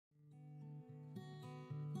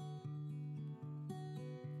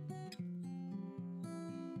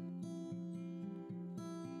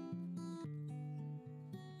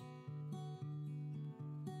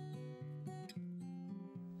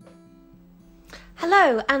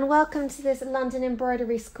Hello and welcome to this London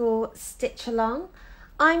Embroidery School Stitchalong.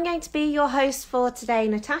 I'm going to be your host for today,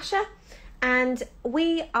 Natasha, and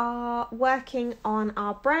we are working on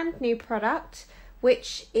our brand new product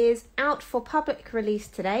which is out for public release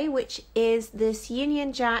today, which is this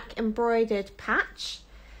Union Jack embroidered patch,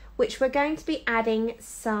 which we're going to be adding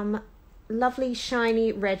some lovely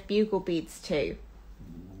shiny red bugle beads to.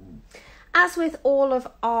 As with all of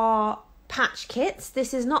our patch kits,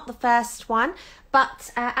 this is not the first one,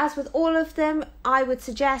 but as with all of them, I would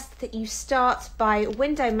suggest that you start by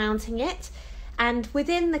window mounting it, and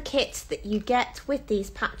within the kit that you get with these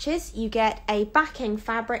patches, you get a backing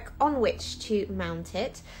fabric on which to mount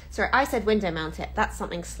it. Sorry, I said window mount it, that's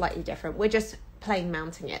something slightly different. We're just plain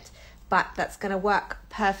mounting it, but that's going to work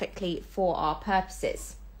perfectly for our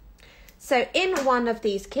purposes. So in one of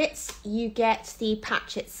these kits, you get the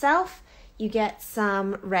patch itself, you get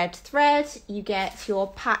some red thread, you get your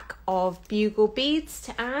pack of bugle beads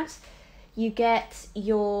to add, you get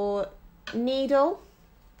your needle,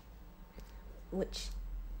 which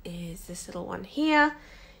is this little one here,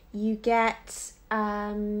 you get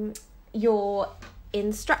your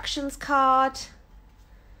instructions card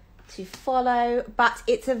to follow, but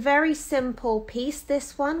it's a very simple piece,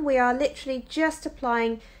 this one. We are literally just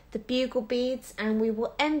applying the bugle beads and we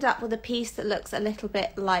will end up with a piece that looks a little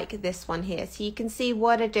bit like this one here. So you can see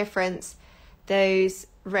what a difference those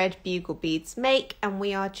red bugle beads make, and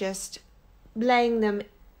we are just laying them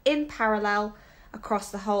in parallel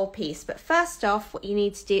across the whole piece. But first off, what you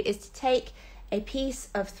need to do is to take a piece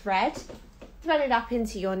of thread, thread it up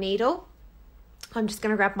into your needle. I'm just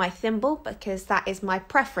going to grab my thimble because that is my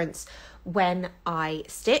preference when I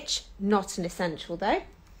stitch, not an essential though.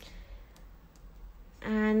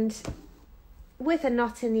 And with a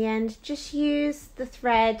knot in the end, just use the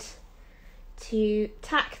thread to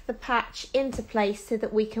tack the patch into place so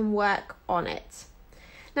that we can work on it.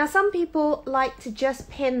 Now some people like to just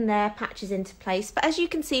pin their patches into place, but as you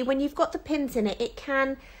can see, when you've got the pins in it, it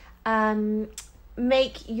can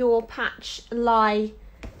make your patch lie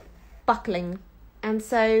buckling. And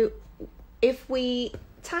so if we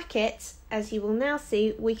tack it, as you will now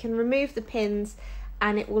see, we can remove the pins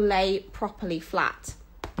and it will lay properly flat,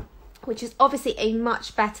 which is obviously a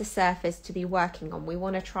much better surface to be working on. We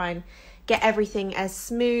want to try and get everything as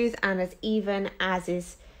smooth and as even as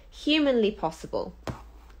is humanly possible.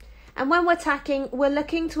 And when we're tacking, we're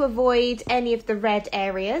looking to avoid any of the red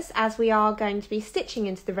areas, as we are going to be stitching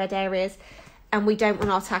into the red areas, and we don't want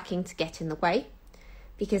our tacking to get in the way,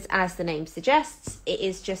 because as the name suggests, it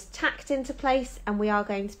is just tacked into place, and we are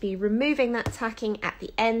going to be removing that tacking at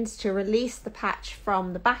the end to release the patch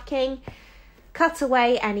from the backing, cut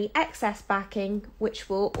away any excess backing, which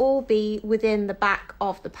will all be within the back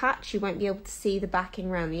of the patch. You won't be able to see the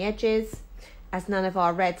backing around the edges, as none of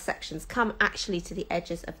our red sections come actually to the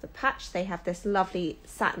edges of the patch. They have this lovely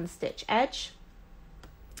satin stitch edge.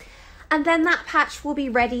 And then that patch will be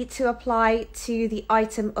ready to apply to the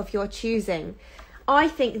item of your choosing. I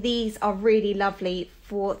think these are really lovely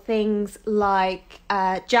for things like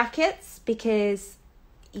jackets, because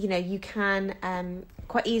you know you can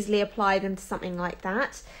quite easily apply them to something like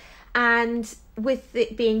that. And with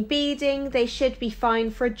it being beading, they should be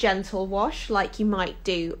fine for a gentle wash like you might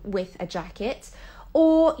do with a jacket.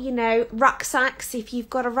 Or, you know, rucksacks. If you've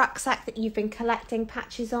got a rucksack that you've been collecting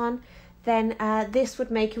patches on, then this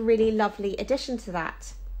would make a really lovely addition to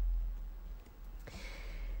that.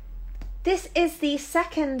 This is the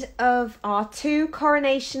second of our two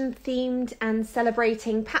coronation themed and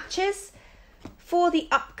celebrating patches for the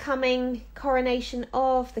upcoming coronation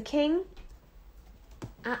of the King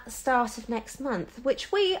at the start of next month,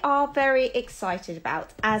 which we are very excited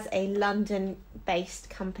about as a London-based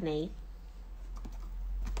company.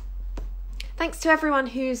 Thanks to everyone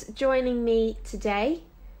who's joining me today.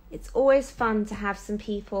 It's always fun to have some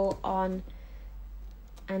people on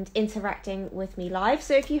and interacting with me live.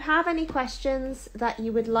 So if you have any questions that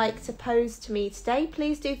you would like to pose to me today,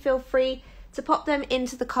 please do feel free to pop them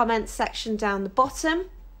into the comments section down the bottom.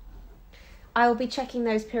 I will be checking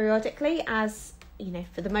those periodically, as you know,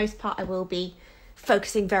 for the most part I will be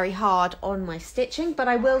focusing very hard on my stitching, but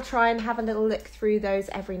I will try and have a little look through those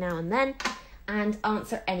every now and then and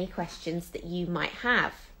answer any questions that you might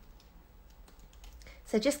have.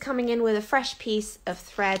 So just coming in with a fresh piece of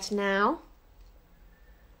thread now.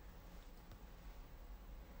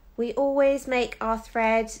 We always make our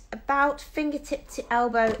thread about fingertip to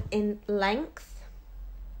elbow in length,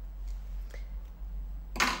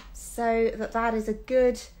 so that is a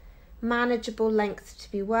good manageable length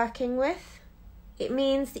to be working with. It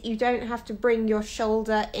means that you don't have to bring your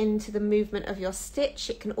shoulder into the movement of your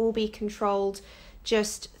stitch. It can all be controlled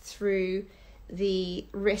just through the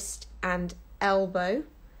wrist and elbow,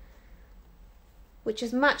 which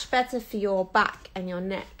is much better for your back and your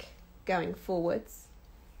neck going forwards.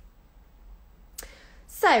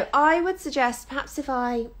 So I would suggest perhaps if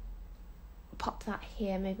I pop that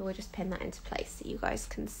here, maybe we'll just pin that into place so you guys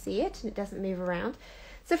can see it and it doesn't move around.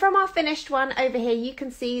 So from our finished one over here, you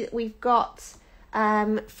can see that we've got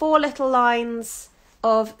 4 little lines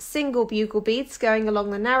of single bugle beads going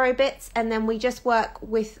along the narrow bits, and then we just work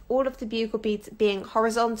with all of the bugle beads being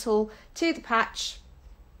horizontal to the patch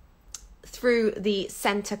through the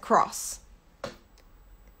center cross.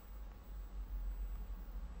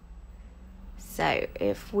 So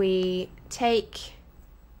if we take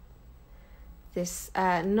this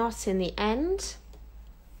knot in the end,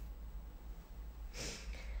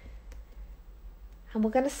 and we're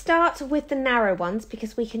going to start with the narrow ones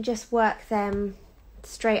because we can just work them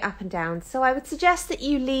straight up and down. So I would suggest that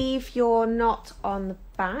you leave your knot on the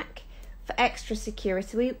back for extra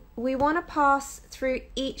security. We want to pass through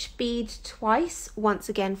each bead twice, once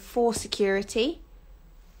again for security.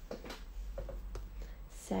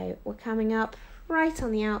 So we're coming up right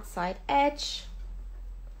on the outside edge.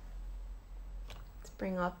 Let's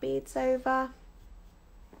bring our beads over.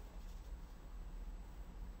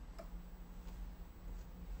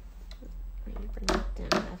 Bring that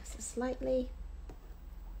down ever so slightly.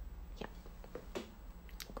 Yeah.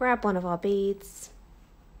 Grab one of our beads.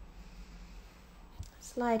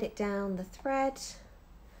 Slide it down the thread.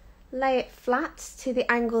 Lay it flat to the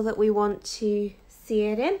angle that we want to see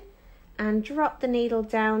it in, and drop the needle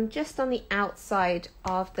down just on the outside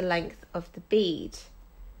of the length of the bead.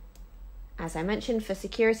 As I mentioned, for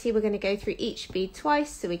security, we're going to go through each bead twice,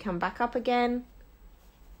 so we come back up again,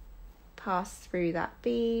 pass through that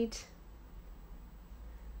bead,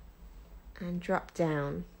 and drop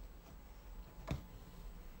down.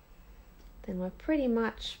 Then we're pretty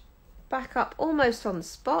much back up almost on the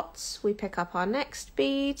spot. We pick up our next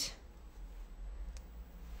bead,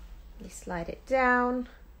 we slide it down,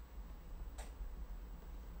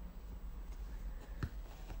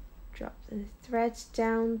 drop the thread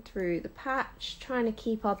down through the patch, trying to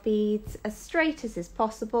keep our beads as straight as is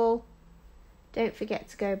possible. Don't forget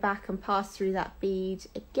to go back and pass through that bead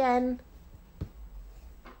again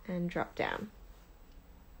and drop down.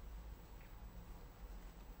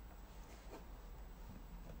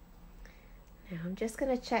 Now I'm just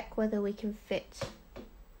going to check whether we can fit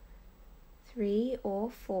 3 or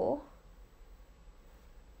 4.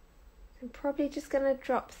 I'm probably just going to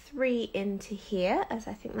drop 3 into here, as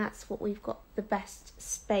I think that's what we've got the best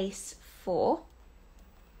space for.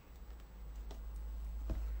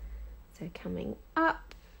 So coming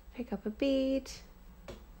up, pick up a bead.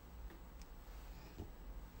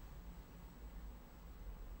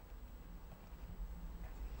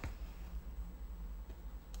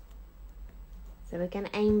 So we're going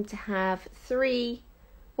to aim to have 3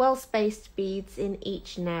 well-spaced beads in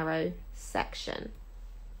each narrow section.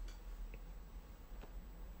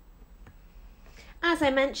 As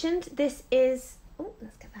I mentioned, this is,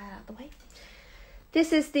 let's get that out of the way.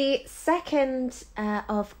 This is the second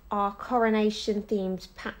of our coronation themed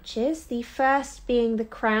patches. The first being the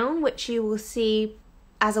crown, which you will see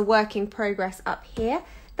as a work in progress up here.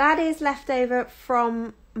 That is left over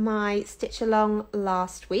from my stitch along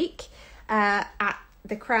last week at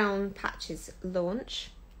the crown patches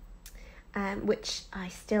launch. Which I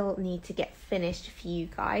still need to get finished for you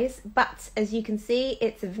guys, but as you can see,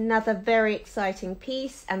 it's another very exciting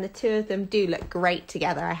piece, and the two of them do look great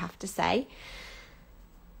together, I have to say.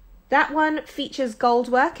 That one features gold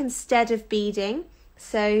work instead of beading,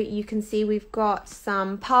 so you can see we've got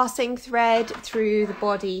some passing thread through the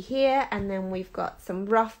body here, and then we've got some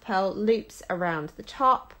rough pearl loops around the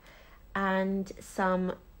top and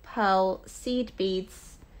some pearl seed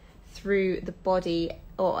beads through the body,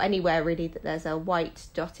 or anywhere really that there's a white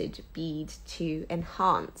dotted bead to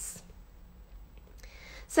enhance.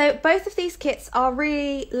 So both of these kits are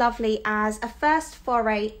really lovely as a first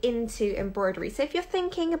foray into embroidery. So if you're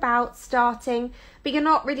thinking about starting, but you're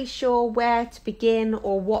not really sure where to begin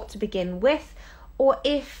or what to begin with, or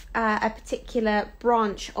if a particular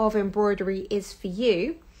branch of embroidery is for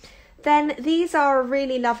you, then these are a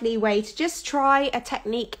really lovely way to just try a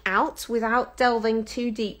technique out without delving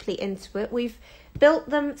too deeply into it. We've built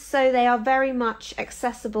them so they are very much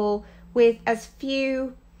accessible with as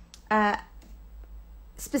few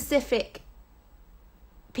specific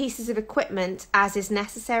pieces of equipment as is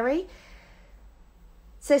necessary.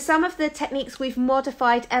 So some of the techniques we've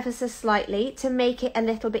modified ever so slightly to make it a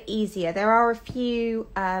little bit easier. There are a few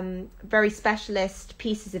very specialist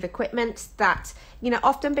pieces of equipment that,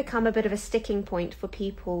 often become a bit of a sticking point for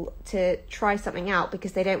people to try something out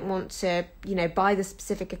because they don't want to, buy the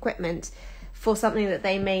specific equipment for something that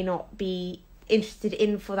they may not be interested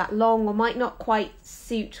in for that long or might not quite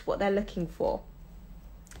suit what they're looking for.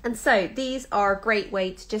 And so these are a great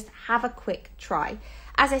way to just have a quick try.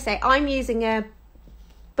 As I say, I'm using a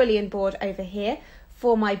bullion board over here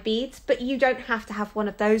for my beads, but you don't have to have one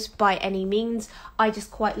of those by any means. I just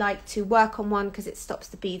quite like to work on one because it stops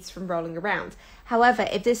the beads from rolling around. However,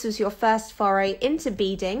 if this was your first foray into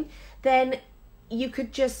beading, then you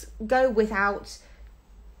could just go without,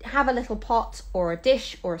 have a little pot or a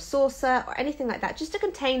dish or a saucer or anything like that just to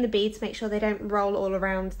contain the beads, make sure they don't roll all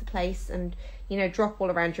around the place and drop all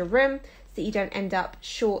around your room so that you don't end up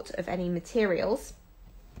short of any materials.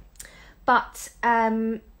 But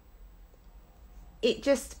it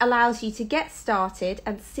just allows you to get started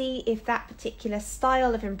and see if that particular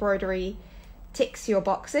style of embroidery ticks your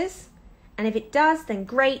boxes. And if it does, then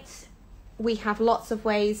great. We have lots of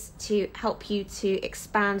ways to help you to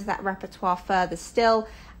expand that repertoire further still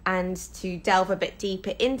and to delve a bit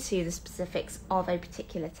deeper into the specifics of a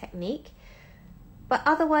particular technique. But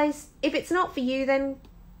otherwise, if it's not for you, then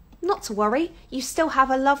not to worry. You still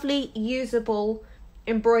have a lovely, usable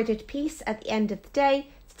embroidered piece at the end of the day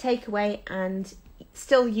to take away and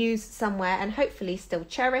still use somewhere and hopefully still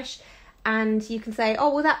cherish. And you can say,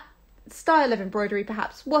 oh, well, that style of embroidery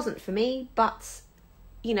perhaps wasn't for me, but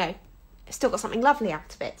still got something lovely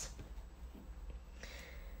out of it.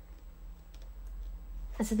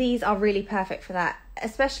 And so these are really perfect for that,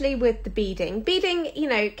 especially with the beading. Beading,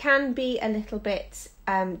 can be a little bit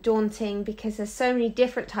daunting because there's so many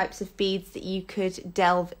different types of beads that you could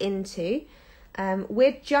delve into.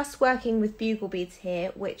 We're just working with bugle beads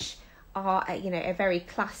here, which are a very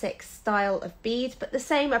classic style of bead, but the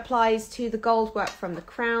same applies to the gold work from the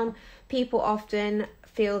crown. People often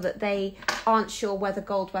feel that they aren't sure whether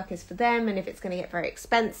gold work is for them and if it's going to get very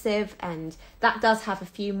expensive, and that does have a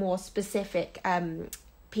few more specific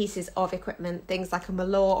pieces of equipment. Things like a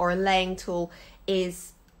malor or a laying tool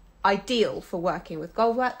is ideal for working with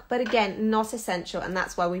gold work, but again, not essential, and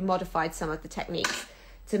that's why we modified some of the techniques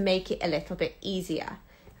to make it a little bit easier.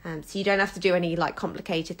 So you don't have to do any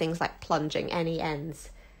complicated things like plunging any ends.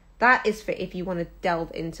 That is for if you want to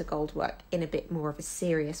delve into gold work in a bit more of a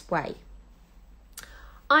serious way.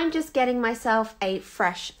 I'm just getting myself a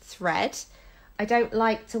fresh thread. I don't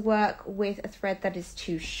like to work with a thread that is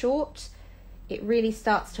too short. It really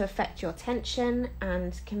starts to affect your tension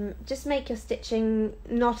and can just make your stitching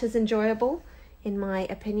not as enjoyable, in my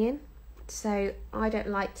opinion. So I don't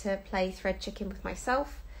like to play thread chicken with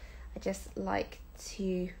myself. I just like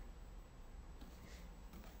to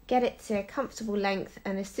get it to a comfortable length,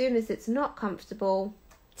 and as soon as it's not comfortable,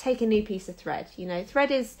 take a new piece of thread.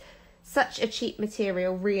 Thread is such a cheap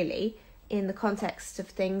material really in the context of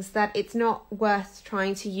things that it's not worth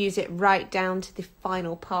trying to use it right down to the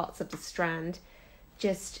final parts of the strand.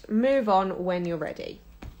 Just move on when you're ready.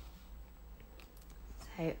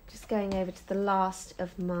 So just going over to the last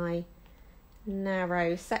of my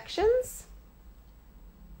narrow sections.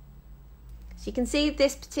 So you can see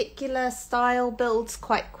this particular style builds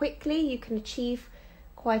quite quickly. You can achieve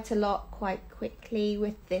quite a lot quite quickly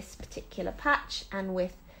with this particular patch and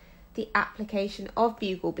with the application of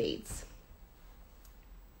bugle beads.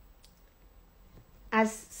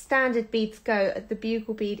 As standard beads go, the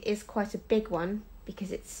bugle bead is quite a big one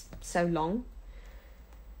because it's so long.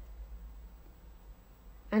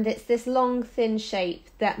 And it's this long, thin shape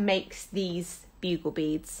that makes these bugle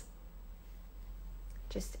beads.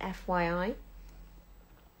 Just FYI.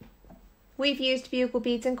 We've used bugle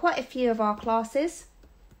beads in quite a few of our classes.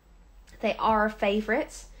 They are a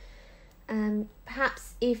favourite.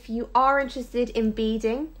 Perhaps if you are interested in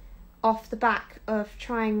beading off the back of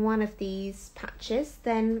trying one of these patches,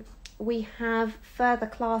 then we have further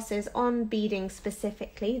classes on beading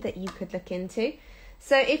specifically that you could look into.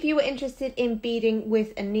 So if you were interested in beading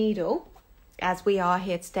with a needle, as we are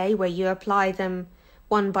here today, where you apply them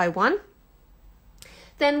one by one,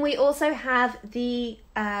 then we also have the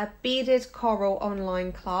Beaded Coral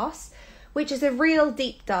online class, which is a real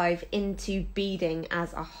deep dive into beading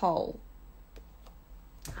as a whole.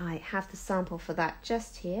 I have the sample for that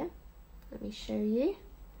just here. Let me show you,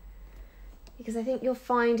 because I think you'll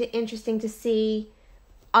find it interesting to see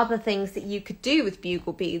other things that you could do with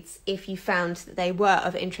bugle beads if you found that they were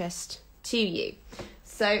of interest to you.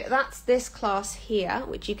 So that's this class here,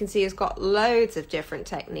 which you can see has got loads of different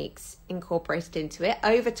techniques incorporated into it,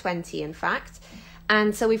 over 20 in fact.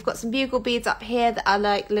 And so we've got some bugle beads up here that are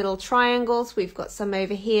like little triangles. We've got some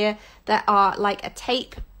over here that are like a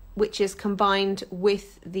tape, which is combined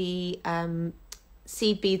with the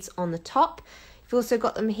seed beads on the top. You've also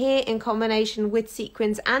got them here in combination with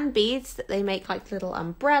sequins and beads that they make like little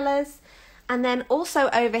umbrellas. And then also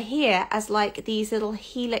over here as like these little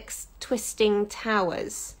helix twisting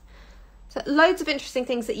towers. So loads of interesting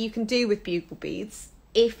things that you can do with bugle beads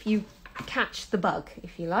if you catch the bug,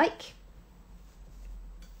 if you like.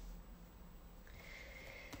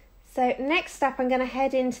 So next up, I'm going to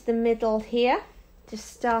head into the middle here,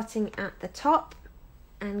 just starting at the top,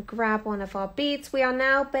 and grab one of our beads. We are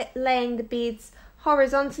now laying the beads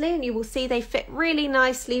horizontally, and you will see they fit really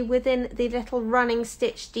nicely within the little running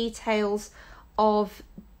stitch details of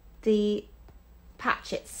the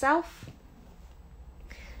patch itself.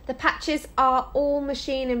 The patches are all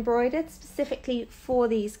machine embroidered specifically for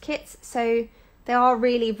these kits, so they are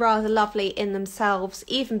really rather lovely in themselves,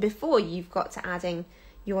 even before you've got to adding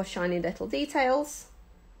your shiny little details.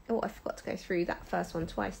 Oh, I forgot to go through that first one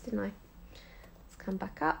twice, didn't I? Let's come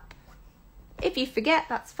back up. If you forget,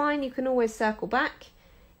 that's fine. You can always circle back.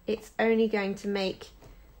 It's only going to make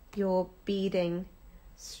your beading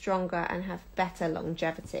stronger and have better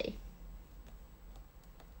longevity.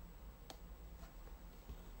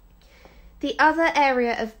 The other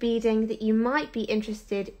area of beading that you might be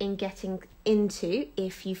interested in getting into,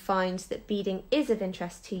 if you find that beading is of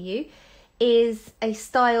interest to you, is a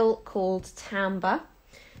style called timbre.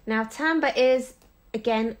 Now, timbre is,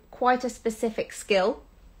 again, quite a specific skill,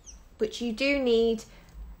 which you do need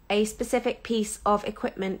a specific piece of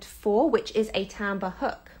equipment for, which is a timbre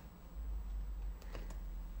hook.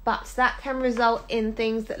 But that can result in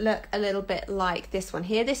things that look a little bit like this one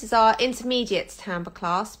here. This is our intermediate timbre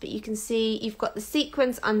class, but you can see you've got the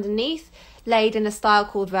sequins underneath, laid in a style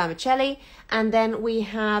called vermicelli, and then we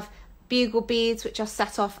have bugle beads which are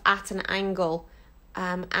set off at an angle.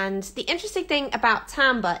 And the interesting thing about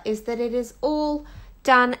timbre is that it is all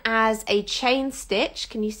done as a chain stitch.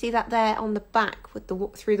 Can you see that there on the back with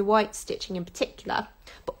through the white stitching in particular?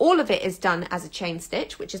 But all of it is done as a chain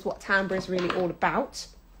stitch, which is what timbre is really all about.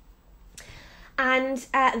 And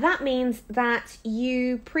that means that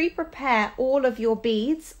you pre-prepare all of your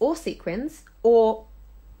beads or sequins, or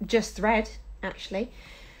just thread actually,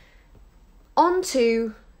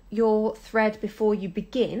 onto your thread before you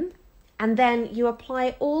begin, and then you apply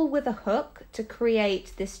it all with a hook to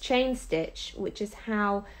create this chain stitch, which is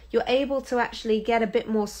how you're able to actually get a bit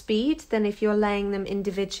more speed than if you're laying them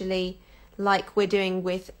individually like we're doing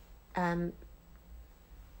with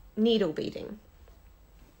needle beading.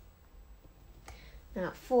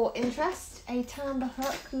 Now, for interest, a timbre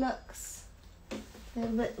hook looks a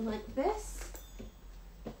little bit like this.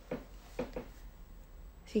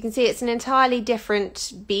 So you can see it's an entirely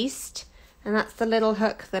different beast, and that's the little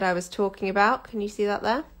hook that I was talking about. Can you see that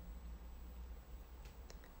there?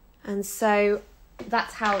 And so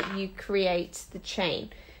that's how you create the chain.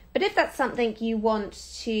 But if that's something you want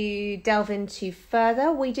to delve into further,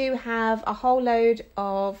 we do have a whole load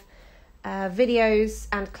of videos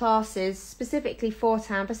and classes specifically for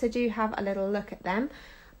timbre, so do have a little look at them.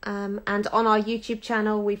 And on our YouTube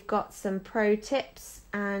channel, we've got some pro tips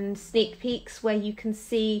and sneak peeks where you can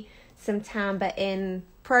see some timbre in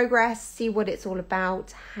progress, see what it's all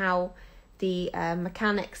about, how the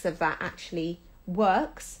mechanics of that actually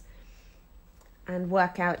works, and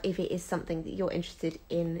work out if it is something that you're interested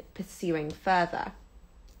in pursuing further.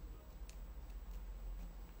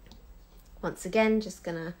 Once again, just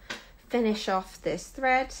gonna finish off this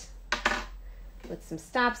thread with some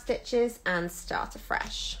stab stitches and start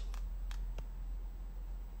afresh.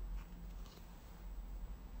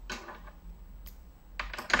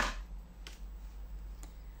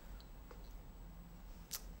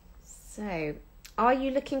 So, are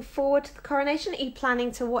you looking forward to the coronation? Are you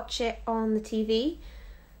planning to watch it on the TV?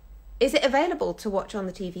 Is it available to watch on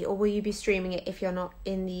the TV, or will you be streaming it if you're not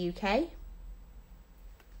in the UK?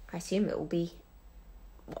 I assume it will be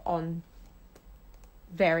on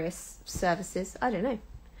various services. I don't know.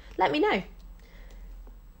 Let me know.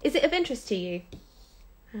 Is it of interest to you?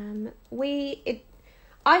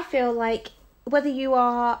 I feel like whether you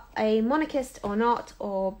are a monarchist or not,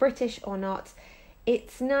 or British or not,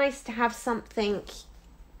 it's nice to have something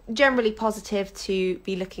generally positive to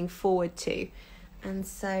be looking forward to. And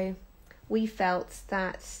so we felt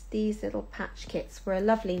that these little patch kits were a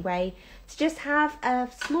lovely way to just have a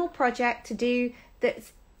small project to do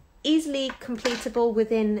that's easily completable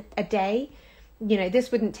within a day. You know,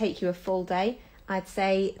 this wouldn't take you a full day. I'd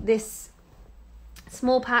say this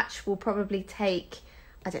small patch will probably take,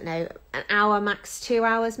 I don't know, an hour, max 2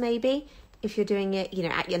 hours maybe. if you're doing it, you know,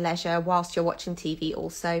 at your leisure whilst you're watching TV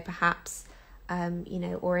also, perhaps, you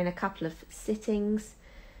know, or in a couple of sittings.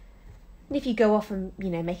 And if you go off and, you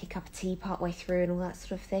know, make a cup of tea partway through and all that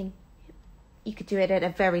sort of thing, you could do it at a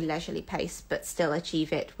very leisurely pace, but still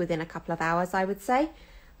achieve it within a couple of hours, I would say.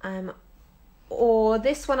 Or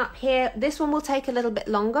this one up here, this one will take a little bit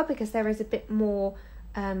longer because there is a bit more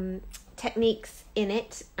techniques in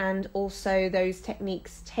it, and also those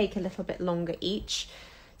techniques take a little bit longer each.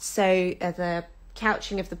 So the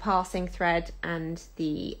couching of the passing thread and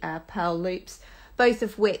the pearl loops, both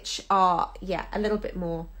of which are, yeah, a little bit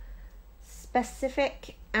more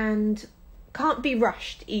specific and can't be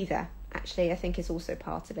rushed either, actually, I think is also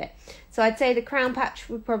part of it. So I'd say the crown patch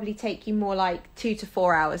would probably take you more like 2 to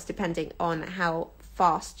 4 hours, depending on how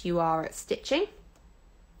fast you are at stitching.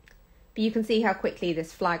 But you can see how quickly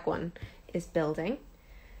this flag one is building.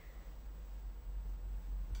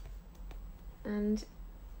 And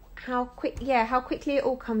how quickly it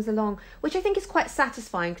all comes along, which I think is quite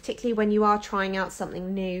satisfying, particularly when you are trying out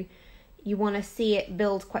something new. You want to see it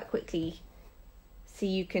build quite quickly, so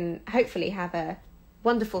you can hopefully have a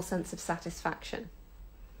wonderful sense of satisfaction.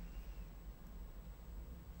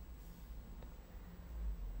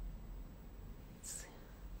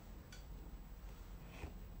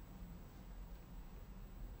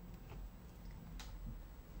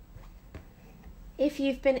 If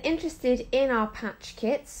you've been interested in our patch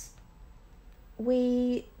kits,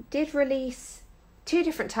 we did release 2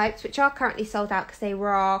 different types, which are currently sold out because they were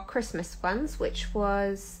our Christmas ones, which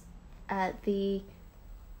was the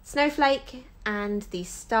snowflake and the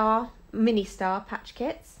mini star patch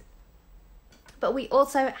kits. But we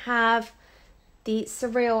also have the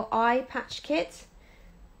surreal eye patch kit,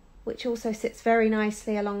 which also sits very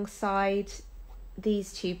nicely alongside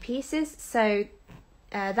these 2 pieces. So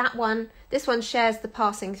this one shares the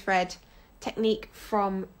passing thread technique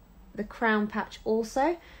from the crown patch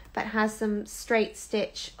also, but has some straight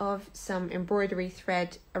stitch of some embroidery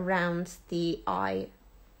thread around the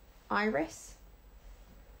iris.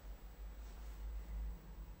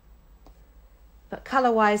 But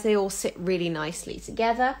colour-wise, they all sit really nicely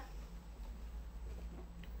together.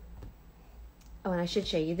 Oh, and I should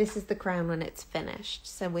show you, this is the crown when it's finished.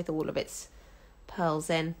 So with all of its pearls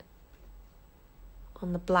in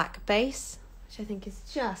on the black base, which I think is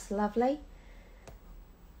just lovely.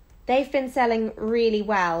 They've been selling really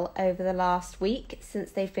well over the last week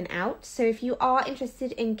since they've been out. So if you are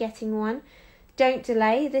interested in getting one, don't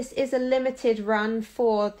delay. This is a limited run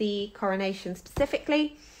for the coronation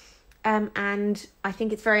specifically. And I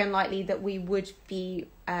think it's very unlikely that we would be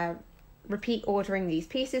repeat ordering these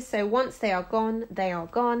pieces. So once they are gone, they are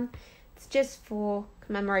gone. It's just for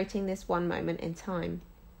commemorating this one moment in time.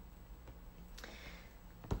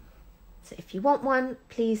 So if you want one,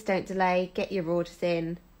 please don't delay. Get your orders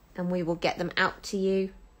in and we will get them out to you.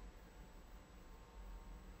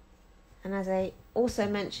 And as I also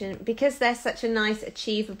mentioned, because they're such a nice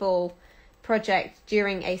achievable project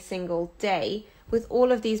during a single day, with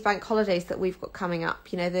all of these bank holidays that we've got coming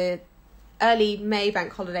up, you know, the early May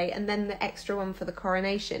bank holiday and then the extra one for the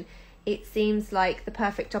coronation, it seems like the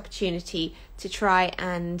perfect opportunity to try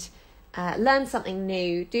and learn something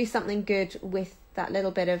new, do something good with that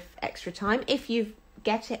little bit of extra time. If you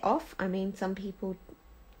get it off, I mean, some people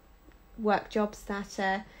work jobs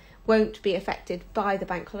that won't be affected by the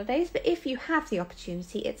bank holidays, but if you have the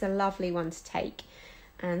opportunity, it's a lovely one to take,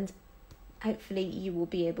 and hopefully you will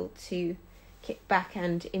be able to kick back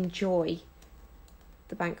and enjoy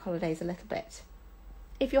the bank holidays a little bit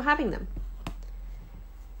if you're having them.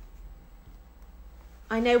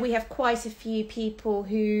 I know we have quite a few people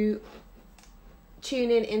who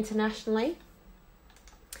tune in internationally,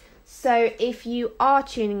 so if you are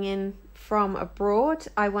tuning in from abroad,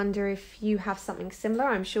 I wonder if you have something similar.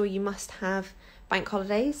 I'm sure you must have bank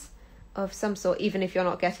holidays of some sort, even if you're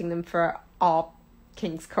not getting them for our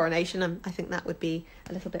King's Coronation. I think that would be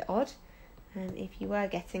a little bit odd. And if you were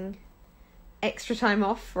getting extra time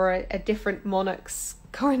off for a different monarch's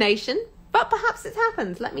coronation, but perhaps it's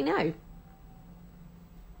happened, let me know.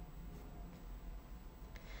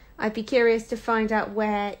 I'd be curious to find out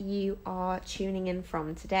where you are tuning in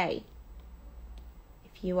from today,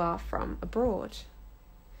 if you are from abroad.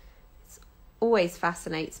 It always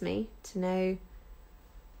fascinates me to know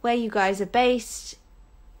where you guys are based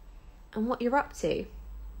and what you're up to.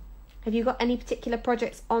 Have you got any particular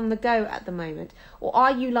projects on the go at the moment? Or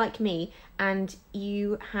are you like me and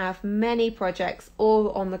you have many projects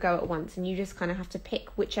all on the go at once and you just kind of have to pick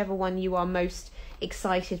whichever one you are most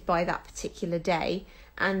excited by that particular day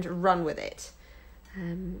and run with it?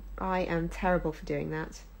 I am terrible for doing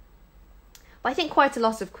that. But I think quite a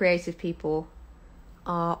lot of creative people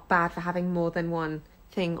are bad for having more than one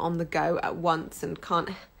thing on the go at once and can't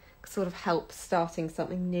sort of help starting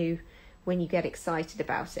something new when you get excited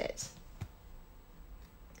about it.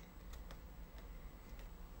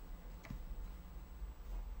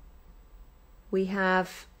 We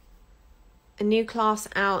have a new class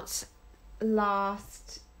out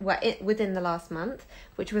within the last month,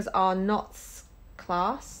 which was our knots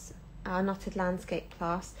class, our knotted landscape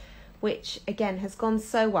class, which again has gone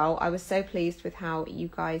so well. I was so pleased with how you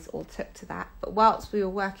guys all took to that. But whilst we were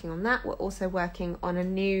working on that, we're also working on a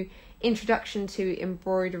new introduction to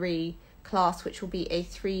embroidery class, which will be a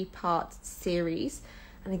 3-part series.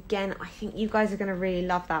 And again, I think you guys are going to really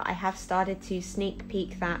love that. I have started to sneak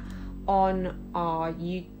peek that on our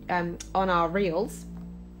reels,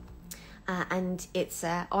 and it's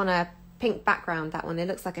on a pink background. That one, it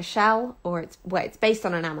looks like a shell, or it's based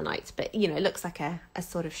on an ammonite, but you know, it looks like a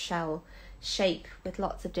sort of shell shape with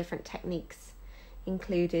lots of different techniques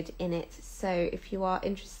included in it. So if you are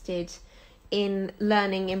interested in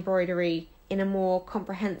learning embroidery in a more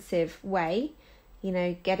comprehensive way, you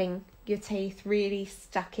know, getting your teeth really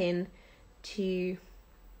stuck in to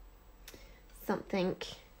something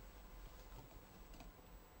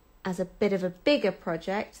as a bit of a bigger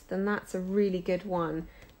project, then that's a really good one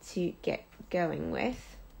to get going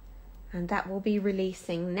with. And that will be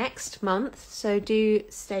releasing next month, so do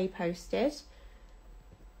stay posted.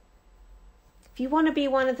 If you want to be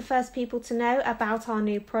one of the first people to know about our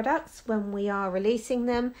new products when we are releasing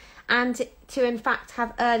them, and to in fact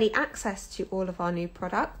have early access to all of our new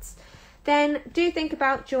products, then do think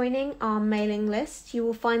about joining our mailing list. You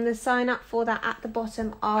will find the sign up for that at the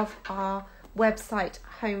bottom of our website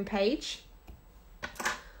homepage.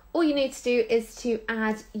 All you need to do is to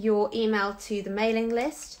add your email to the mailing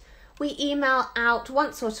list. We email out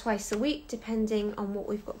once or twice a week depending on what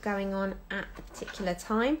we've got going on at a particular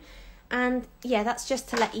time. And yeah, that's just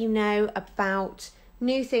to let you know about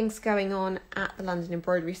new things going on at the London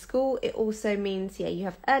Embroidery School. It also means you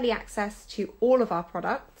have early access to all of our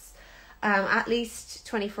products at least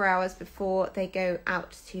 24 hours before they go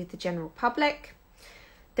out to the general public.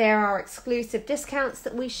 There are exclusive discounts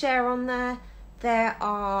that we share on there. There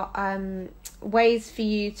are ways for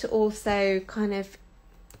you to also kind of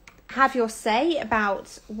have your say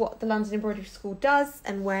about what the London Embroidery School does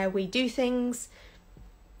and where we do things.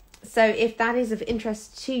 So if that is of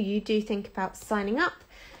interest to you, do think about signing up.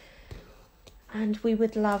 And we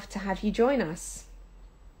would love to have you join us.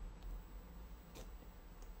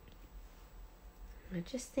 I'm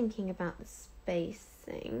just thinking about the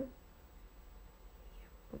spacing.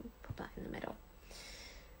 Put that in the middle.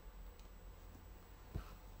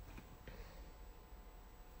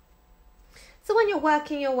 So when you're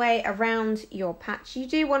working your way around your patch, you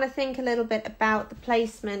do want to think a little bit about the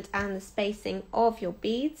placement and the spacing of your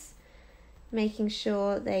beads, making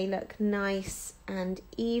sure they look nice and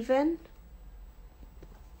even.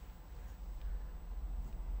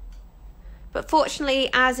 But fortunately,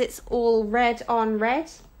 as it's all red on red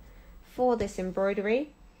for this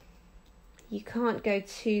embroidery, you can't go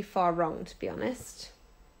too far wrong, to be honest.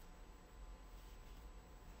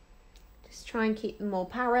 Just try and keep them all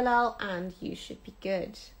parallel and you should be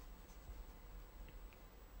good.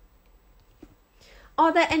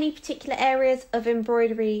 Are there any particular areas of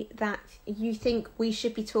embroidery that you think we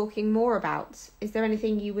should be talking more about? Is there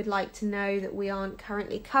anything you would like to know that we aren't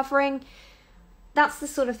currently covering? That's the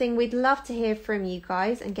sort of thing we'd love to hear from you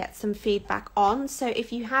guys and get some feedback on. So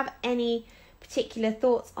if you have any particular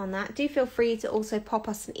thoughts on that, do feel free to also pop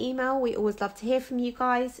us an email. We always love to hear from you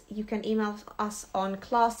guys. You can email us on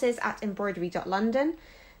classes@embroidery.london.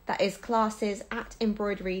 That is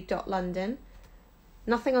classes@embroidery.london.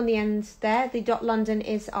 Nothing on the end there. The .london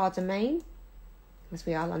is our domain, as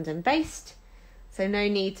we are London based. So no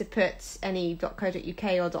need to put any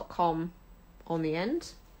 .co.uk or .com on the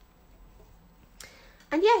end.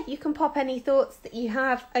 And yeah, you can pop any thoughts that you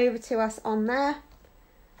have over to us on there.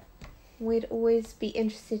 We'd always be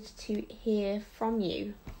interested to hear from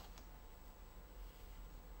you.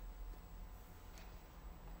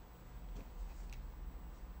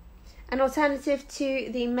 An alternative to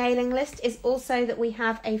the mailing list is also that we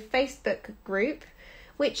have a Facebook group,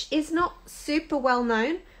 which is not super well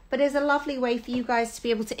known, but is a lovely way for you guys to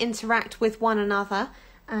be able to interact with one another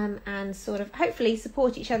and sort of hopefully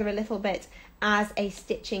support each other a little bit as a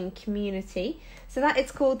stitching community. So that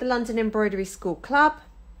is called the London Embroidery School Club.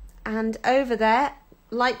 And over there,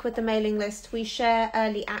 like with the mailing list, we share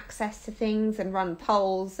early access to things and run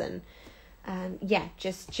polls and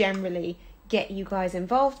just generally get you guys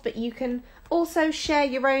involved. But you can also share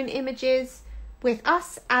your own images with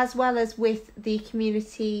us as well as with the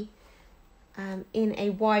community in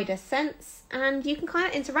a wider sense, and you can kind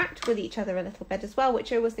of interact with each other a little bit as well,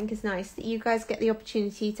 which I always think is nice, that you guys get the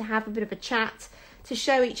opportunity to have a bit of a chat, to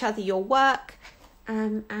show each other your work,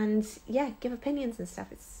 and yeah, give opinions and stuff.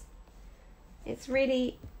 It's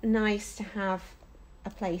really nice to have a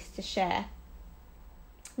place to share,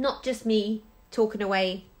 not just me talking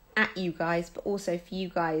away at you guys, but also for you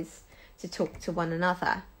guys to talk to one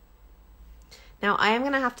another. Now I am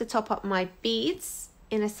going to have to top up my beads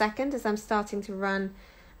in a second, as I'm starting to run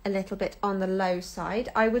a little bit on the low side.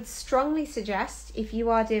 I would strongly suggest, if you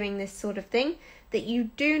are doing this sort of thing, that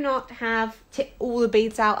you do not tip all the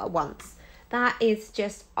beads out at once. That is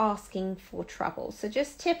just asking for trouble. So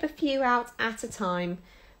just tip a few out at a time.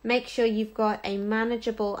 Make sure you've got a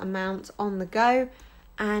manageable amount on the go,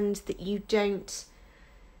 and that you don't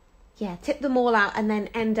tip them all out and then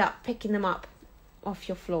end up picking them up off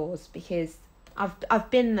your floors, because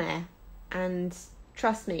I've been there, and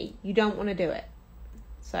trust me, you don't want to do it.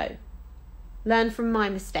 So learn from my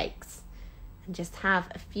mistakes and just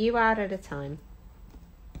have a few out at a time.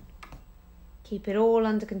 Keep it all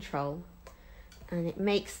under control, and it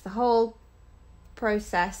makes the whole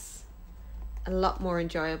process a lot more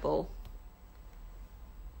enjoyable.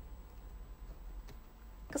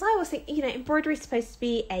 Because I always think, embroidery is supposed to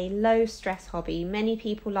be a low stress hobby. Many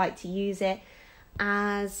people like to use it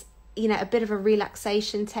as, a bit of a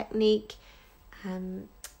relaxation technique.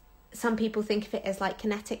 Some people think of it as like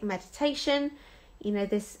kinetic meditation,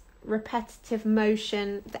 this repetitive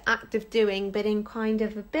motion, the act of doing, but in kind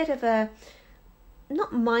of a bit of a,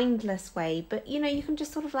 not mindless way, but you can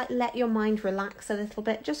just sort of like let your mind relax a little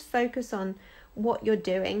bit, just focus on what you're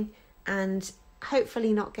doing and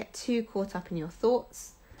hopefully not get too caught up in your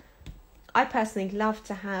thoughts. I personally love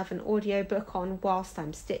to have an audiobook on whilst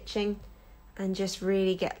I'm stitching and just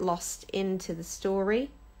really get lost into the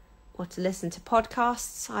story, or to listen to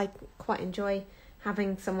podcasts. I quite enjoy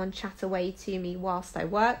having someone chat away to me whilst I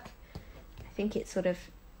work. I think it sort of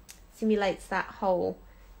simulates that whole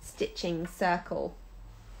stitching circle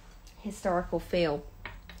historical feel,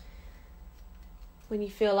 when you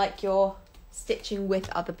feel like you're stitching with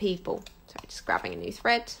other people. So just grabbing a new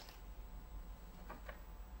thread.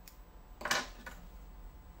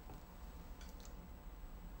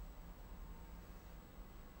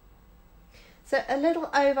 So a little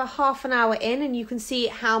over half an hour in, and you can see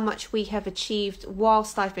how much we have achieved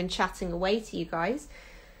whilst I've been chatting away to you guys.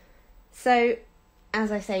 So,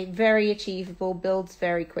 as I say, very achievable, builds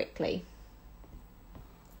very quickly.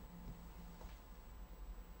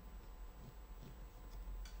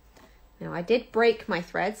 Now I did break my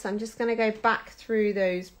thread, so I'm just going to go back through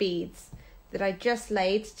those beads that I just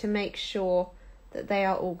laid to make sure that they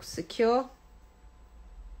are all secure.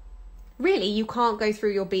 Really, you can't go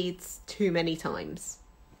through your beads too many times.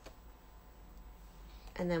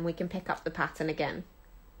 And then we can pick up the pattern again.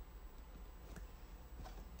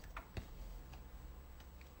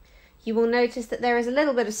 You will notice that there is a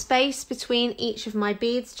little bit of space between each of my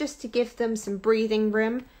beads, just to give them some breathing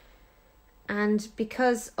room. And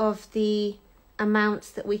because of the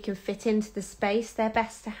amount that we can fit into the space, they're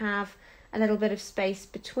best to have a little bit of space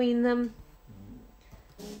between them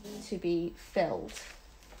to be filled.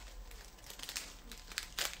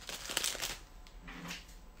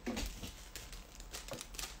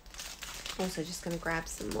 Also just going to grab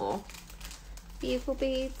some more bugle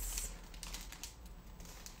beads.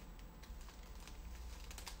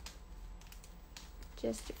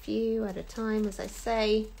 Just a few at a time, as I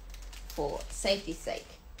say, for safety's sake.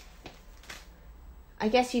 I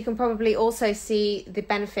guess you can probably also see the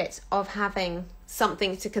benefit of having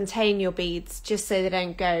something to contain your beads, just so they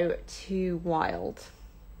don't go too wild.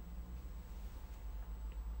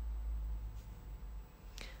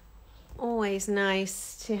 Always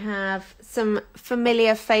nice to have some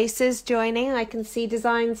familiar faces joining. I can see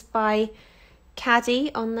designs by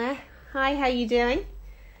Caddy on there. Hi, how you doing?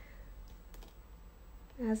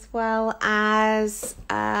 As well as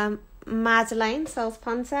Madeleine Sells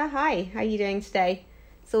Punter. Hi, how you doing today?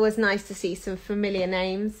 It's always nice to see some familiar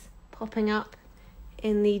names popping up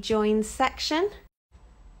in the joins section.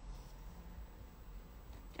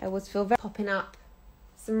 I always feel very popping up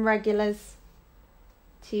some regulars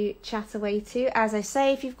to chat away to. As I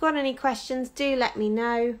say, if you've got any questions, do let me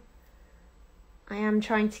know. I am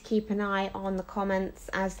trying to keep an eye on the comments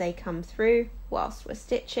as they come through whilst we're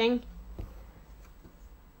stitching.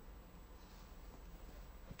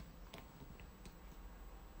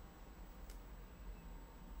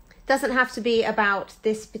 Doesn't have to be about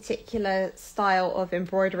this particular style of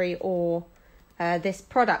embroidery or this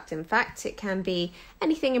product. In fact, it can be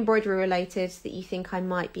anything embroidery related that you think I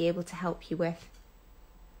might be able to help you with.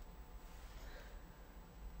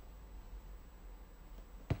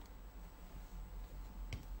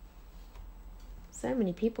 So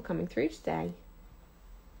many people coming through today.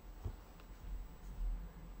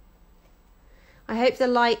 I hope the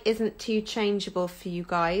light isn't too changeable for you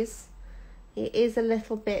guys. It is a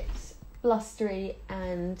little bit blustery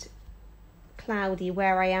and cloudy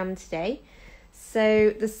where I am today.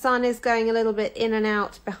 So the sun is going a little bit in and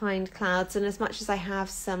out behind clouds, and as much as I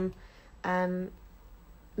have some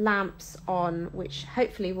lamps on, which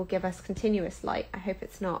hopefully will give us continuous light, I hope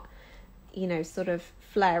it's not, you know, sort of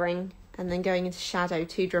flaring and then going into shadow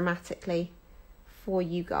too dramatically for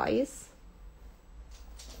you guys.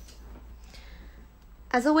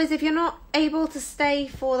 As always, if you're not able to stay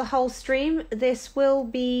for the whole stream, this will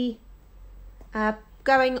be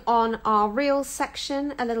going on our Reels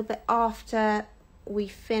section a little bit after we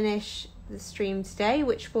finish the stream today,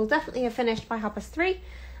 which will definitely have finished by 3:30,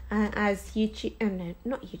 as YouTube, no,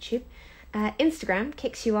 not YouTube, Instagram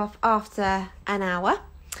kicks you off after an hour.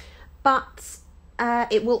 But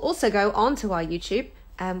it will also go onto our YouTube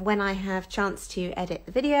when I have chance to edit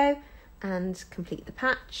the video and complete the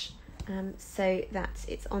patch. So that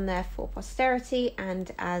it's on there for posterity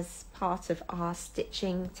and as part of our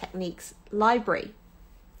stitching techniques library.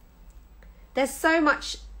 There's so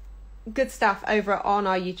much good stuff over on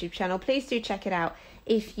our YouTube channel. Please do check it out.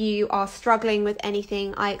 If you are struggling with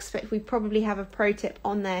anything, I expect we probably have a pro tip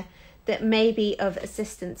on there that may be of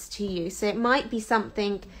assistance to you. So it might be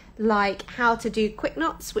something like how to do quick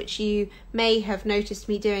knots, which you may have noticed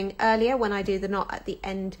me doing earlier when I do the knot at the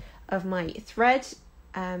end of my thread.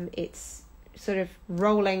 It's sort of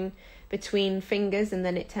rolling between fingers and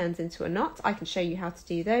then it turns into a knot. I can show you how to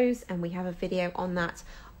do those, and we have a video on that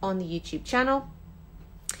on the YouTube channel.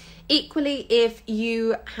 Equally, if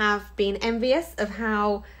you have been envious of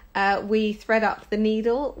how we thread up the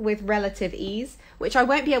needle with relative ease, which I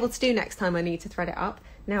won't be able to do next time I need to thread it up,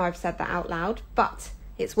 now I've said that out loud, but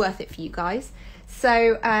it's worth it for you guys.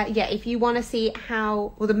 So yeah, if you want to see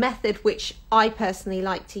how, or the method which I personally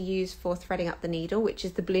like to use for threading up the needle, which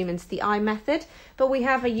is the bloom into the eye method, but we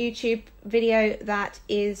have a YouTube video that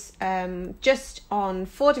is just on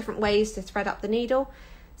 4 different ways to thread up the needle.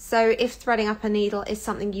 So if threading up a needle is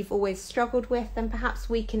something you've always struggled with, then perhaps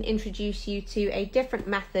we can introduce you to a different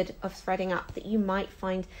method of threading up that you might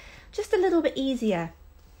find just a little bit easier.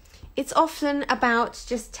 It's often about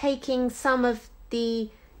just taking some of the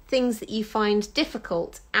things that you find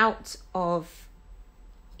difficult out of,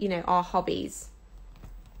 you know, our hobbies,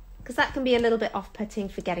 because that can be a little bit off-putting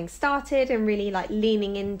for getting started and really like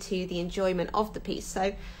leaning into the enjoyment of the piece.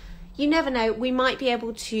 So you never know, we might be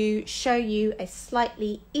able to show you a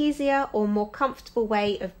slightly easier or more comfortable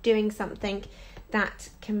way of doing something that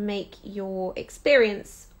can make your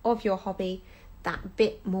experience of your hobby that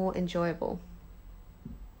bit more enjoyable.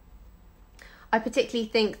 I particularly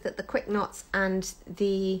think that the quick knots and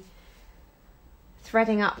the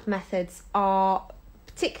threading up methods are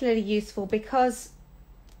particularly useful because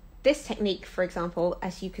this technique, for example,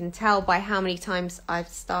 as you can tell by how many times I've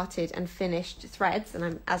started and finished threads,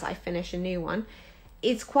 and as I finish a new one,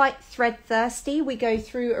 is quite thread thirsty. We go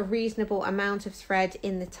through a reasonable amount of thread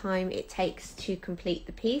in the time it takes to complete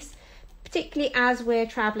the piece, particularly as we're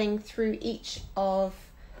traveling through each of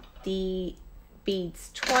the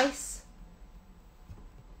beads twice.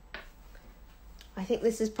 I think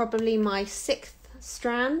this is probably my 6th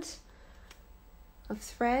strand of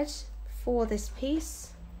thread for this piece.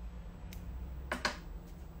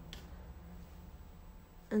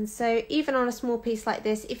 And so even on a small piece like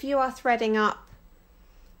this, if you are threading up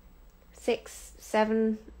 6,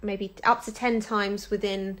 7, maybe up to 10 times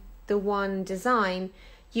within the one design,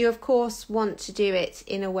 you of course want to do it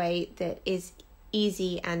in a way that is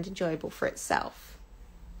easy and enjoyable for itself.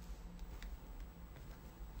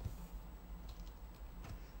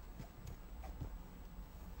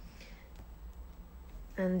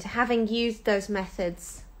 And having used those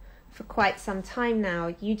methods for quite some time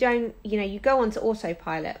now, you go onto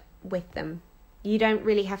autopilot with them. You don't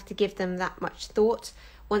really have to give them that much thought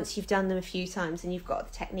once you've done them a few times and you've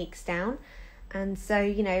got the techniques down. And so,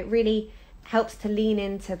 it really helps to lean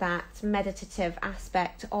into that meditative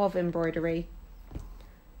aspect of embroidery.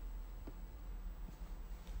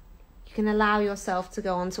 You can allow yourself to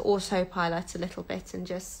go onto autopilot a little bit and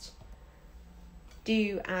just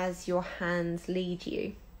do as your hands lead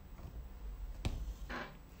you,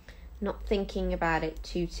 not thinking about it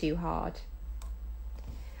too hard.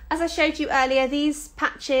 As I showed you earlier, these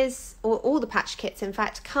patches, or all the patch kits in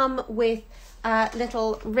fact, come with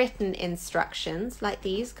little written instructions like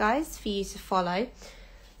these guys for you to follow.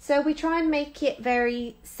 So we try and make it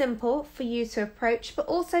very simple for you to approach, but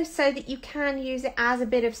also so that you can use it as a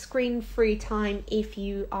bit of screen-free time if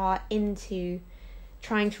you are into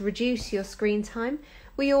trying to reduce your screen time.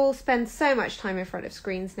 we all spend so much time in front of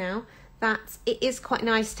screens now that it is quite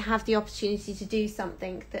nice to have the opportunity to do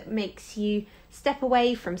something that makes you step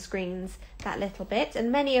away from screens that little bit.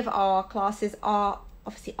 And many of our classes are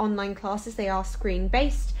obviously online classes, they are screen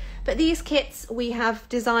based, but these kits we have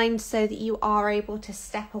designed so that you are able to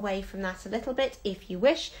step away from that a little bit if you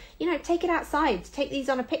wish. You know, take it outside, take these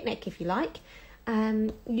on a picnic if you like.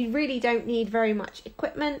 You really don't need very much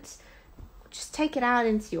equipment. Just take it out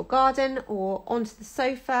into your garden or onto the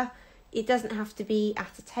sofa. It doesn't have to be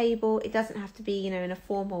at a table. It doesn't have to be, you know, in a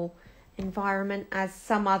formal environment as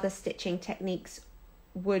some other stitching techniques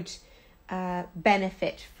would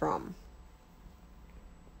benefit from.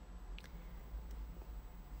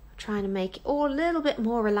 Trying to make it all a little bit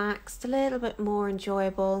more relaxed, a little bit more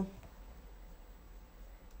enjoyable.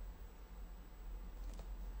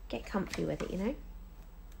 Get comfy with it, you know.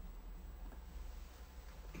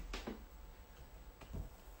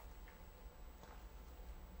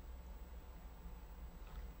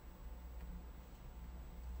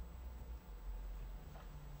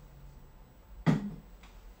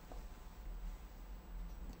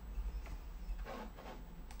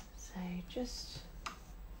 So just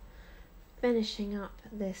finishing up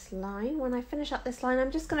this line. When I finish up this line,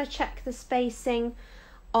 I'm just going to check the spacing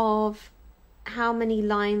of how many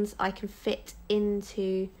lines I can fit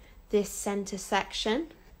into this center section.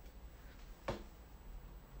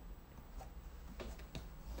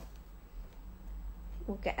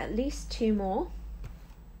 We'll get at least 2 more.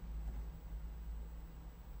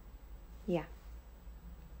 Yeah,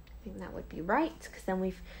 I think that would be right, because then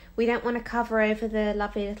we don't want to cover over the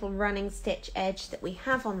lovely little running stitch edge that we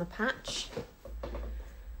have on the patch.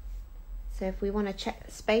 So if we want to check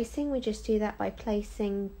the spacing, we just do that by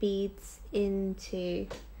placing beads into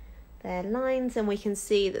their lines, and we can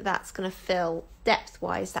see that that's going to fill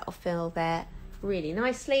depth-wise, that will fill there really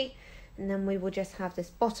nicely. And then we will just have this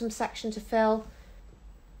bottom section to fill,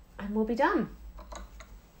 and we'll be done.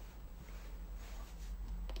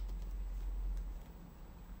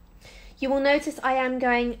 You will notice I am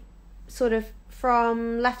going sort of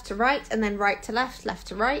from left to right and then right to left, left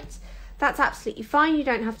to right. That's absolutely fine. You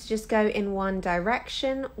don't have to just go in one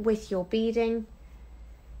direction with your beading.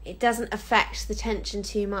 It doesn't affect the tension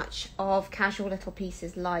too much of casual little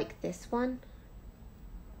pieces like this one.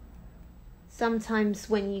 Sometimes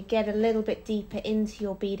when you get a little bit deeper into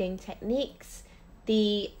your beading techniques,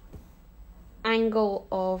 the angle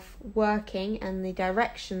of working and the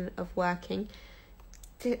direction of working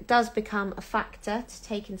does become a factor to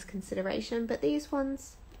take into consideration, but these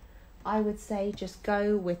ones I would say just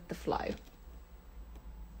go with the flow.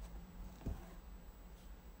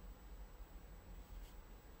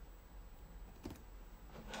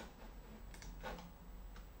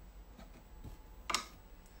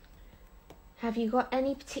 Have you got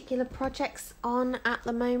any particular projects on at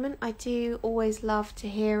the moment? I do always love to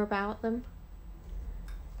hear about them.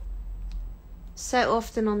 So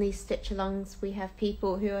often on these stitch-alongs we have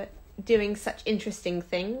people who are doing such interesting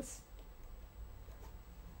things.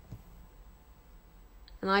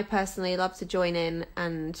 And I personally love to join in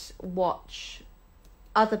and watch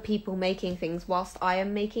other people making things whilst I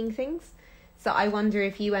am making things. So I wonder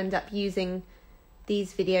if you end up using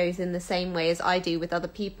these videos in the same way as I do with other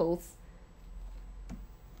people's,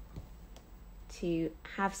 to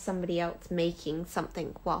have somebody else making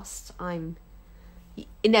something whilst I'm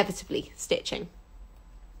inevitably stitching.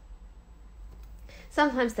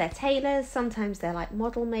 Sometimes they're tailors, sometimes they're like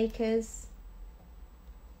model makers.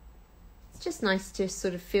 It's just nice to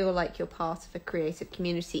sort of feel like you're part of a creative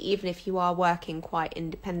community, even if you are working quite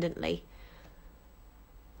independently,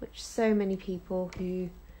 which so many people who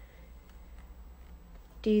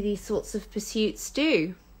do these sorts of pursuits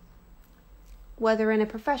do, whether in a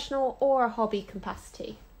professional or a hobby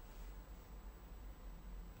capacity.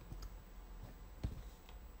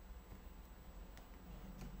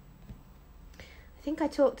 I think I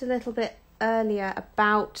talked a little bit earlier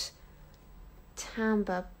about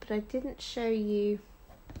timbre, but I didn't show you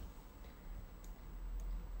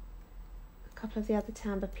a couple of the other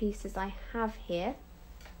timbre pieces I have here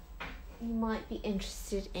you might be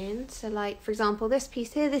interested in. So like, for example, this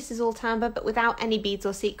piece here, this is all timbre but without any beads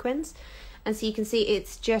or sequins. And so you can see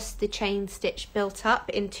it's just the chain stitch built up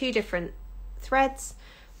in 2 different threads,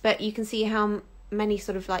 but you can see how many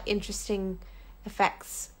sort of like interesting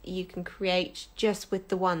effects you can create just with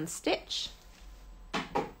the one stitch.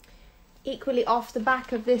 Equally off the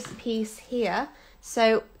back of this piece here,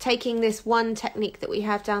 so taking this one technique that we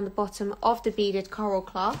have down the bottom of the beaded coral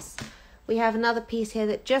class, we have another piece here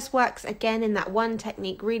that just works again in that one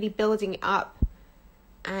technique, really building it up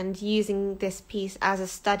and using this piece as a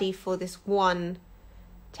study for this one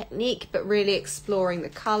technique, but really exploring the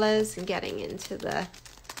colours and getting into the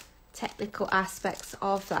technical aspects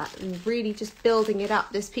of that and really just building it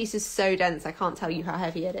up. This piece is so dense, I can't tell you how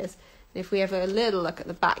heavy it is. And if we have a little look at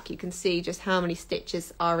the back, you can see just how many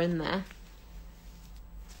stitches are in there.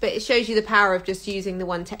 But it shows you the power of just using the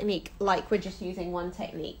one technique, like we're just using one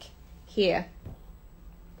technique here.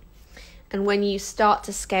 And when you start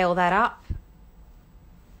to scale that up,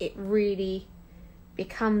 it really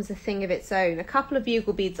becomes a thing of its own. A couple of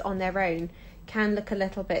bugle beads on their own can look a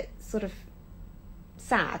little bit sort of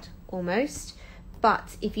sad almost,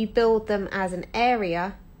 but if you build them as an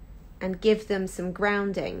area and give them some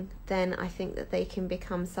grounding, then I think that they can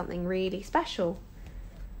become something really special,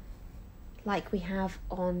 like we have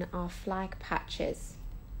on our flag patches.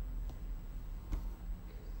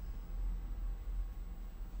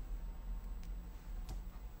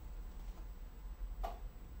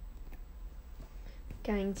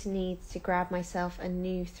 Going to need to grab myself a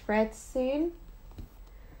new thread soon,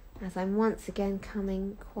 as I'm once again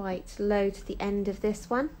coming quite low to the end of this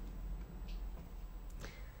one.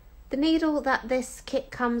 The needle that this kit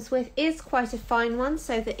comes with is quite a fine one,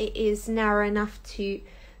 so that it is narrow enough to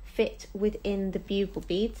fit within the bugle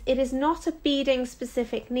beads. It is not a beading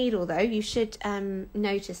specific needle though, you should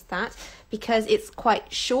notice that, because it's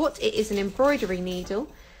quite short. It is an embroidery needle,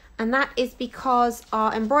 and that is because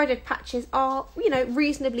our embroidered patches are, you know,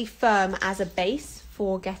 reasonably firm as a base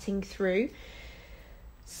for getting through.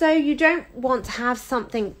 So you don't want to have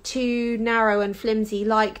something too narrow and flimsy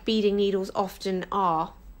like beading needles often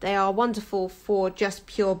are. They are wonderful for just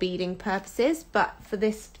pure beading purposes, but for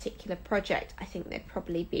this particular project, I think they'd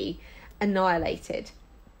probably be annihilated.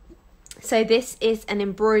 So this is an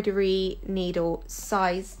embroidery needle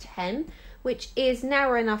size 10, which is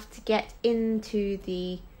narrow enough to get into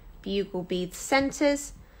the bugle bead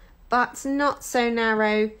centers, but not so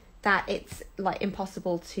narrow that it's like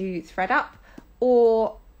impossible to thread up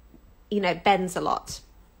or, you know, bends a lot.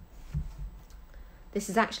 This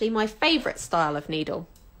is actually my favorite style of needle,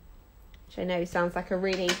 which I know sounds like a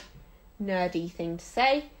really nerdy thing to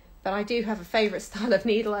say, but I do have a favourite style of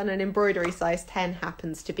needle, and an embroidery size 10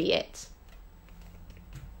 happens to be it.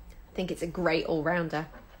 I think it's a great all-rounder.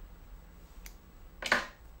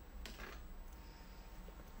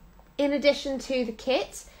 In addition to the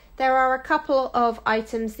kit, there are a couple of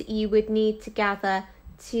items that you would need to gather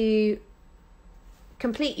to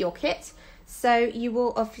complete your kit. So you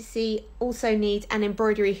will obviously also need an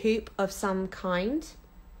embroidery hoop of some kind.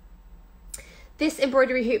 This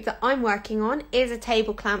embroidery hoop that I'm working on is a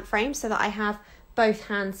table clamp frame, so that I have both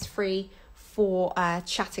hands free for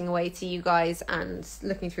chatting away to you guys and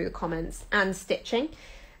looking through the comments and stitching.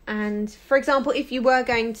 And for example, if you were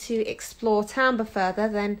going to explore timbre further,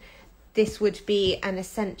 then this would be an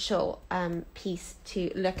essential piece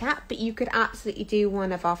to look at. But you could absolutely do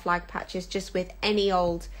one of our flag patches just with any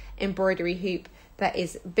old embroidery hoop that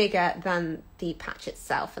is bigger than the patch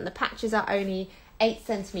itself. And the patches are only 8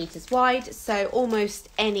 centimeters wide, so almost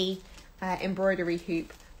any embroidery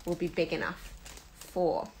hoop will be big enough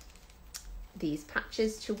for these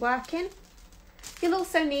patches to work in. You'll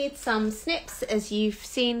also need some snips, as you've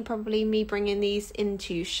seen probably me bringing these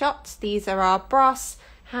into shot. These are our brass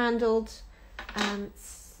handled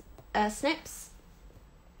snips,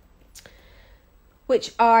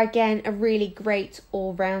 which are again a really great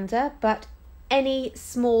all-rounder, but any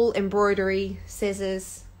small embroidery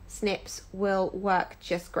scissors snips will work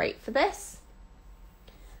just great for this.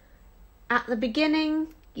 At the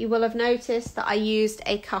beginning, you will have noticed that I used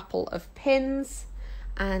a couple of pins,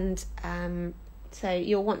 and so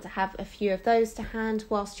you'll want to have a few of those to hand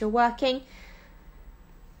whilst you're working.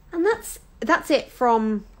 And that's it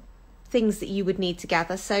from things that you would need to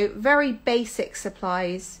gather. So very basic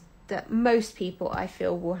supplies that most people, I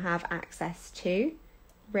feel, will have access to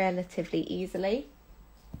relatively easily.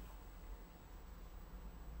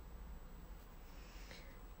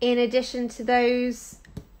 In addition to those,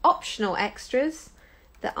 optional extras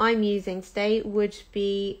that I'm using today would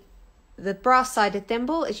be the brass-sided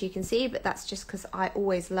thimble, as you can see, but that's just because I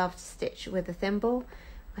always love to stitch with a thimble.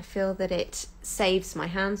 I feel that it saves my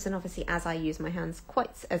hands, and obviously as I use my hands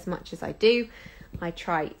quite as much as I do, I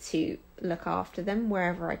try to look after them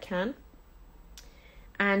wherever I can.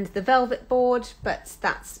 And the velvet board, but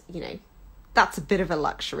that's, you know, that's a bit of a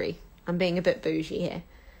luxury. I'm being a bit bougie here.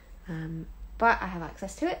 But I have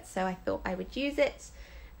access to it, so I thought I would use it.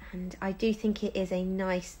 And I do think it is a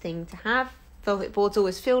nice thing to have. Velvet boards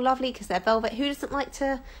always feel lovely because they're velvet. Who doesn't like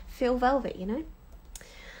to feel velvet, you know?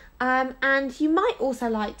 And you might also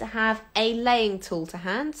like to have a laying tool to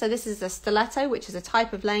hand. So this is a stiletto, which is a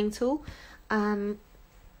type of laying tool,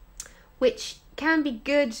 which can be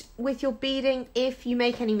good with your beading if you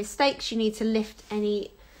make any mistakes, you need to lift any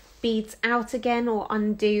beads out again or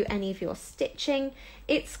undo any of your stitching.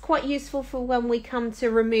 It's quite useful for when we come to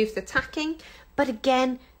remove the tacking, but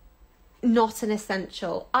again, not an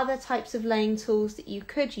essential. Other types of laying tools that you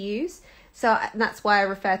could use, so that's why I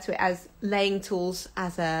refer to it as laying tools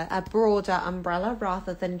as a broader umbrella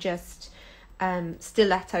rather than just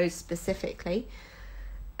stilettos specifically.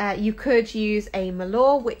 You could use a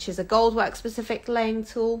malure, which is a goldwork specific laying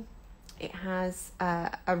tool. It has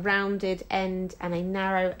a rounded end and a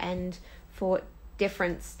narrow end for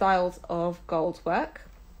different styles of goldwork.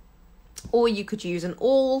 Or you could use an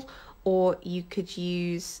awl, or you could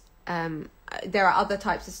use, there are other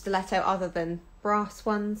types of stiletto other than brass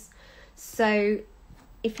ones. So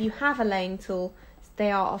if you have a laying tool,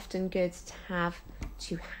 they are often good to have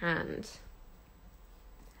to hand.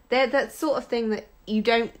 They're that sort of thing that you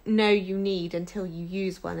don't know you need until you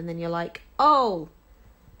use one, and then you're like, oh,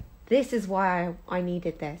 this is why I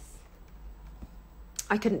needed this.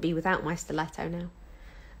 I couldn't be without my stiletto now.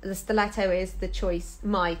 The stiletto is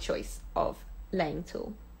my choice of laying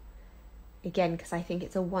tool. Again, because I think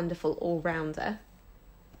it's a wonderful all-rounder.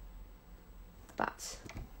 But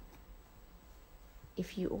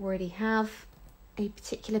if you already have a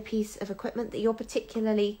particular piece of equipment that you're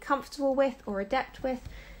particularly comfortable with or adept with,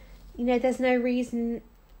 you know, there's no reason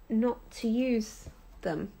not to use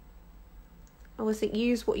them. I always think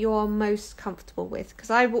use what you're most comfortable with, because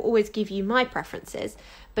I will always give you my preferences,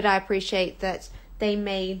 but I appreciate that they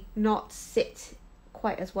may not sit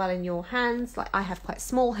quite as well in your hands. Like, I have quite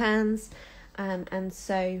small hands, and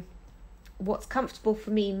so what's comfortable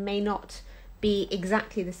for me may not be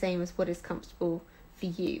exactly the same as what is comfortable for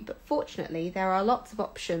you. But fortunately, there are lots of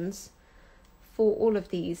options for all of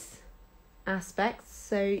these aspects,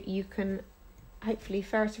 so you can hopefully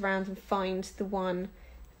ferret around and find the one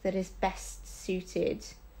that is best suited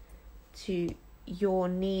to your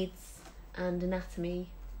needs and anatomy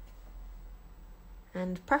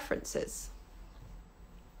and preferences.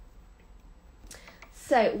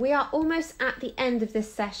 So we are almost at the end of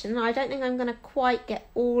this session. I don't think I'm going to quite get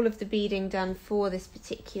all of the beading done for this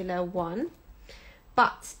particular one,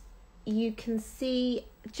 but you can see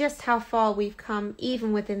just how far we've come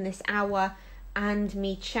even within this hour and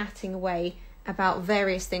me chatting away about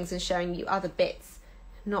various things and showing you other bits,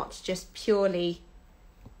 not just purely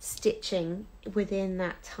stitching within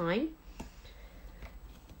that time.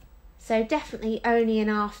 So definitely only an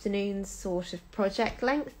afternoon sort of project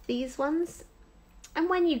length, these ones. And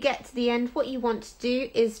when you get to the end, what you want to do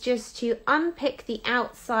is just to unpick the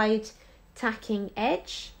outside tacking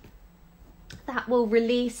edge. That will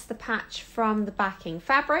release the patch from the backing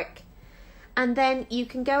fabric. And then you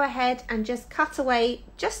can go ahead and just cut away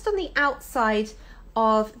just on the outside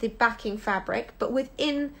of the backing fabric, but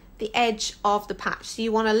within the edge of the patch. So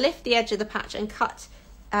you want to lift the edge of the patch and cut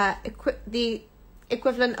the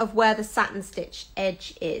equivalent of where the satin stitch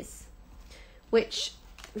edge is, which,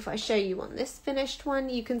 if I show you on this finished one,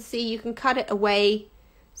 you can see you can cut it away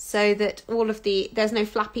so that there's no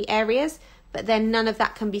flappy areas, but then none of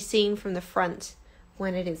that can be seen from the front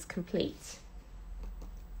when it is complete.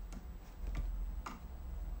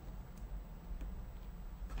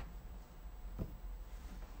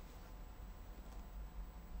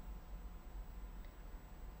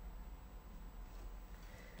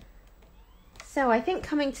 So I think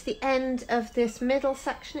coming to the end of this middle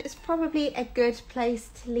section is probably a good place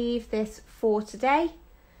to leave this for today.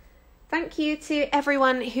 Thank you to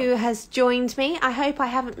everyone who has joined me. I hope I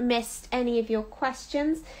haven't missed any of your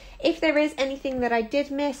questions. If there is anything that I did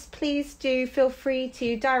miss, please do feel free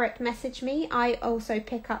to direct message me. I also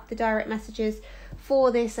pick up the direct messages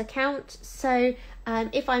for this account. So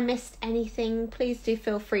if I missed anything, please do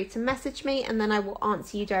feel free to message me and then I will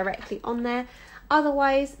answer you directly on there.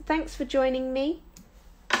 Otherwise, thanks for joining me,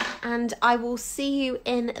 and I will see you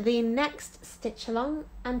in the next stitch along.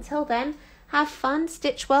 Until then, have fun,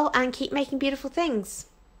 stitch well, and keep making beautiful things.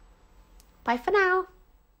 Bye for now.